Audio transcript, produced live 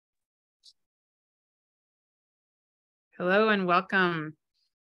Hello and welcome.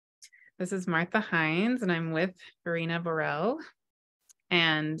 This is Martha Hines and I'm with Verena Borrell.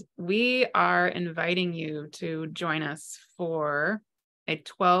 And we are inviting you to join us for a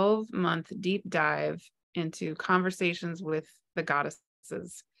 12-month deep dive into conversations with the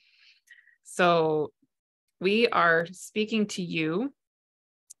goddesses. So we are speaking to you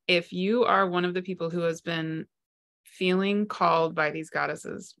if you are one of the people who has been feeling called by these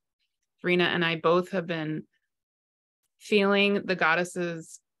goddesses. Verena and I both have been feeling the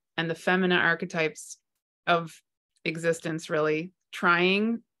goddesses and the feminine archetypes of existence, really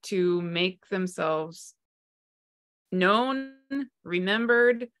trying to make themselves known,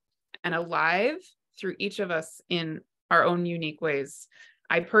 remembered, and alive through each of us in our own unique ways.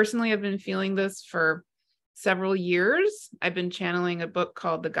 I personally have been feeling this for several years. I've been channeling a book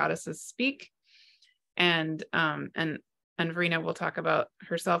called The Goddesses Speak, and Verena will talk about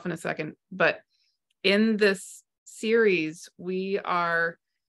herself in a second. But in this series, we are,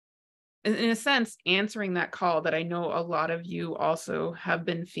 in a sense, answering that call that I know a lot of you also have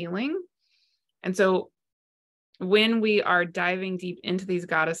been feeling. And so when we are diving deep into these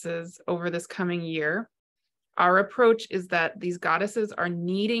goddesses over this coming year, our approach is that these goddesses are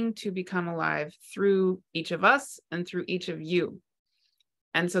needing to become alive through each of us and through each of you.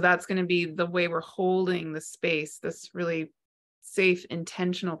 And so that's going to be the way we're holding the space, this really safe,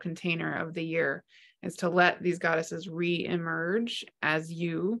 intentional container of the year, is to let these goddesses re-emerge as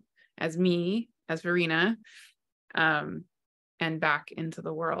you, as me, as Verena, and back into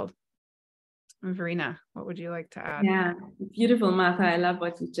the world. Verena, what would you like to add? Yeah, beautiful, Martha. I love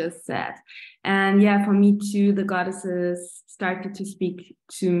what you just said. And yeah, for me too, the goddesses started to speak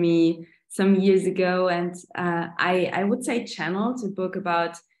to me some years ago. And I would say channeled a book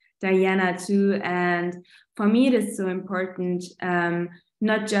about Diana too. And for me, it is so important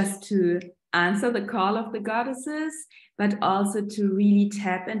not just to answer the call of the goddesses, but also to really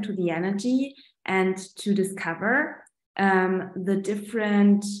tap into the energy and to discover the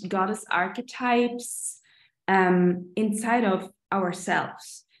different goddess archetypes inside of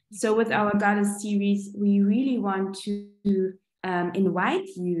ourselves. So with our goddess series, we really want to invite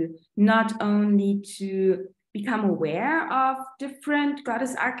you not only to become aware of different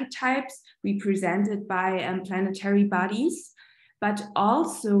goddess archetypes represented by planetary bodies, but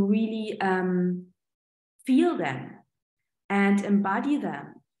also really feel them and embody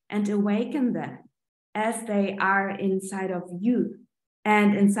them and awaken them as they are inside of you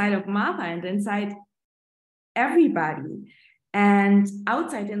and inside of Martha and inside everybody and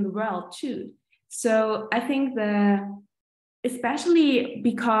outside in the world too. So I think especially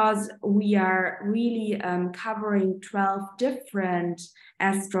because we are really covering 12 different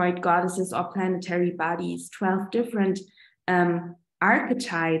asteroid goddesses or planetary bodies, 12 different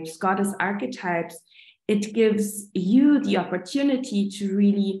archetypes, goddess archetypes, it gives you the opportunity to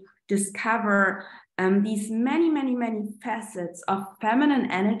really discover these many facets of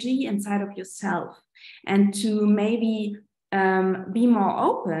feminine energy inside of yourself, and to maybe be more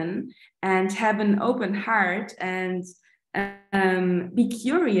open and have an open heart and be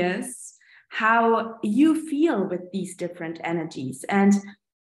curious how you feel with these different energies. And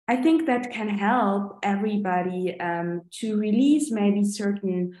I think that can help everybody to release maybe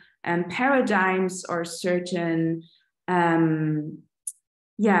certain paradigms or certain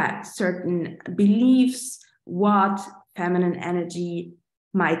certain beliefs what feminine energy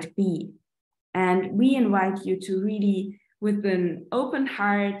might be. And we invite you to really, with an open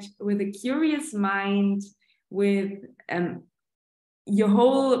heart, with a curious mind, with your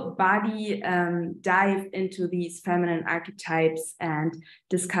whole body, dive into these feminine archetypes and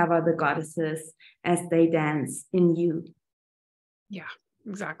discover the goddesses as they dance in you. Yeah,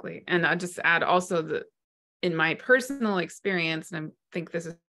 exactly. And I'll just add also that in my personal experience, and I think this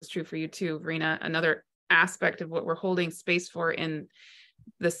is true for you too, Verena, another aspect of what we're holding space for in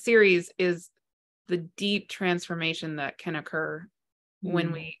the series is the deep transformation that can occur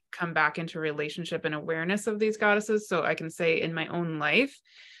when we come back into relationship and awareness of these goddesses. So I can say in my own life,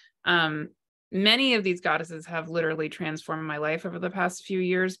 many of these goddesses have literally transformed my life over the past few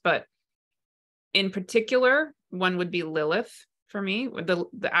years, but in particular, one would be Lilith. For me,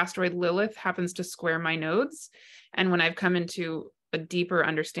 the asteroid Lilith happens to square my nodes. And when I've come into a deeper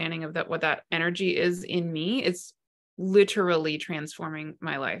understanding of what that energy is in me, it's literally transforming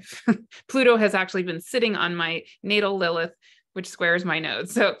my life. Pluto has actually been sitting on my natal Lilith, which squares my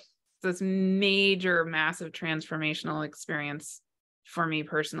nodes. So this major, massive transformational experience for me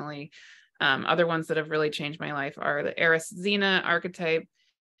personally. Other ones that have really changed my life are the Eris Xena archetype,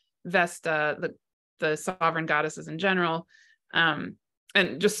 Vesta, the sovereign goddesses in general.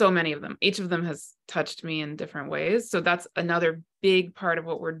 and just so many of them. Each of them has touched me in different ways. So that's another big part of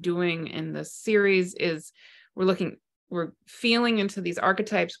what we're doing in this series is we're feeling into these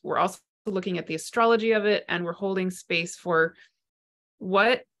archetypes. We're also looking at the astrology of it, and we're holding space for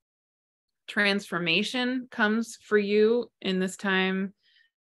what transformation comes for you in this time,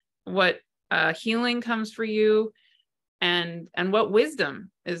 what healing comes for you, and what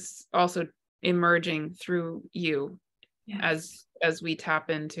wisdom is also emerging through you. Yes. As we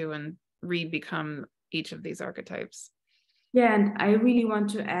tap into and re-become each of these archetypes. Yeah, and I really want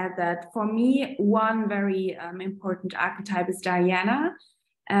to add that for me, one very important archetype is Diana.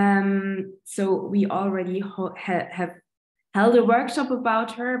 So we already have held a workshop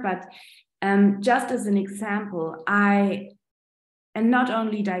about her, but just as an example, and not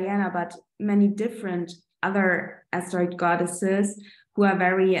only Diana, but many different other asteroid goddesses who are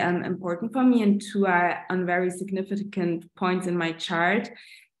very important for me and who are on very significant points in my chart.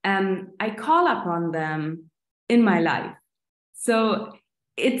 I call upon them in my life. So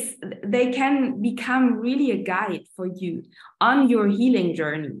they can become really a guide for you on your healing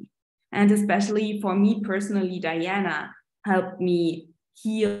journey. And especially for me personally, Diana helped me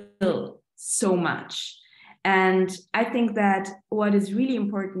heal so much. And I think that what is really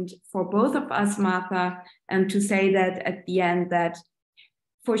important for both of us, Martha, to say that at the end that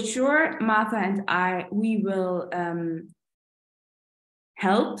for sure, Martha and I, we will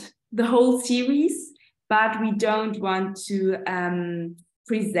help the whole series, but we don't want to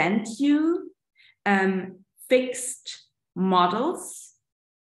present you fixed models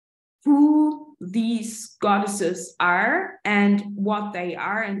who these goddesses are and what they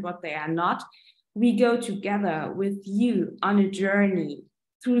are and what they are not. We go together with you on a journey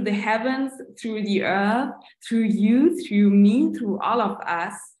through the heavens, through the earth, through you, through me, through all of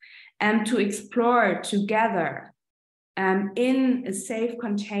us, and to explore together in a safe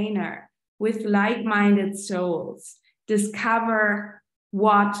container with like-minded souls, discover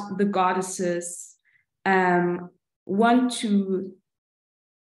what the goddesses want to,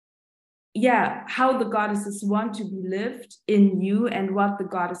 how the goddesses want to be lived in you and what the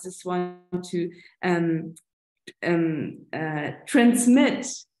goddesses want to transmit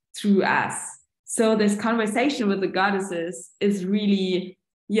through us. So this conversation with the goddesses is really,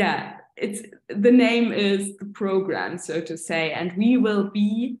 it's the name is the program, so to say, and we will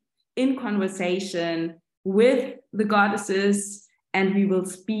be in conversation with the goddesses, and we will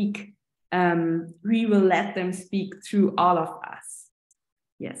speak. We will let them speak through all of us.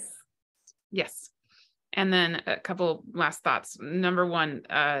 Yes. And then a couple last thoughts. Number one,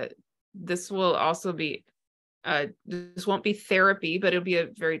 this will also be this won't be therapy, but it'll be a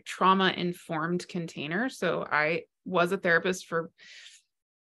very trauma-informed container. So I was a therapist for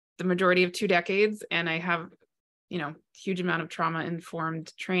the majority of 2 decades, and I have, huge amount of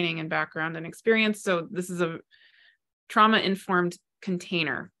trauma-informed training and background and experience. So this is a trauma-informed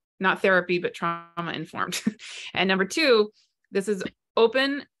container, not therapy, but trauma-informed. And number two, this is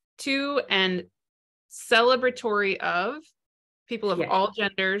open to and celebratory of people of all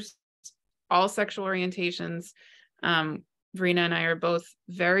genders, all sexual orientations. Verena and I are both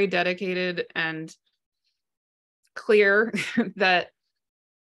very dedicated and clear that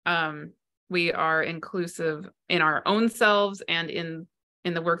we are inclusive in our own selves and in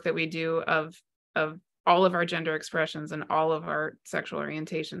the work that we do of all of our gender expressions and all of our sexual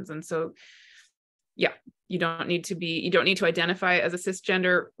orientations. And so, you don't need to identify as a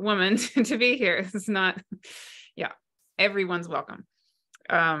cisgender woman to be here. It's not, everyone's welcome.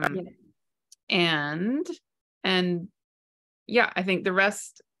 And I think the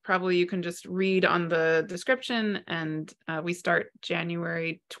rest probably you can just read on the description, and we start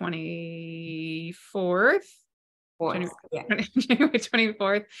January 24th. January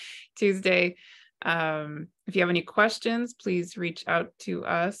 24th, Tuesday. If you have any questions, please reach out to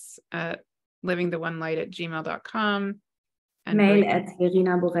us at livingtheonelight@gmail.com. And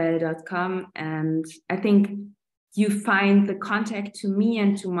mail@verenaborel.com. And I think you find the contact to me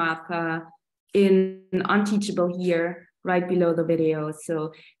and to Martha in Unteachable here, right below the video.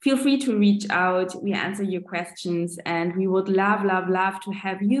 So feel free to reach out. We answer your questions, and we would love, love, love to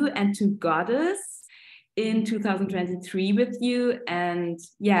have you and to Goddess in 2023 with you, and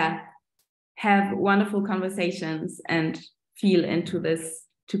have wonderful conversations and feel into this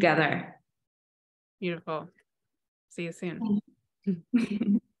together. Beautiful. See you soon.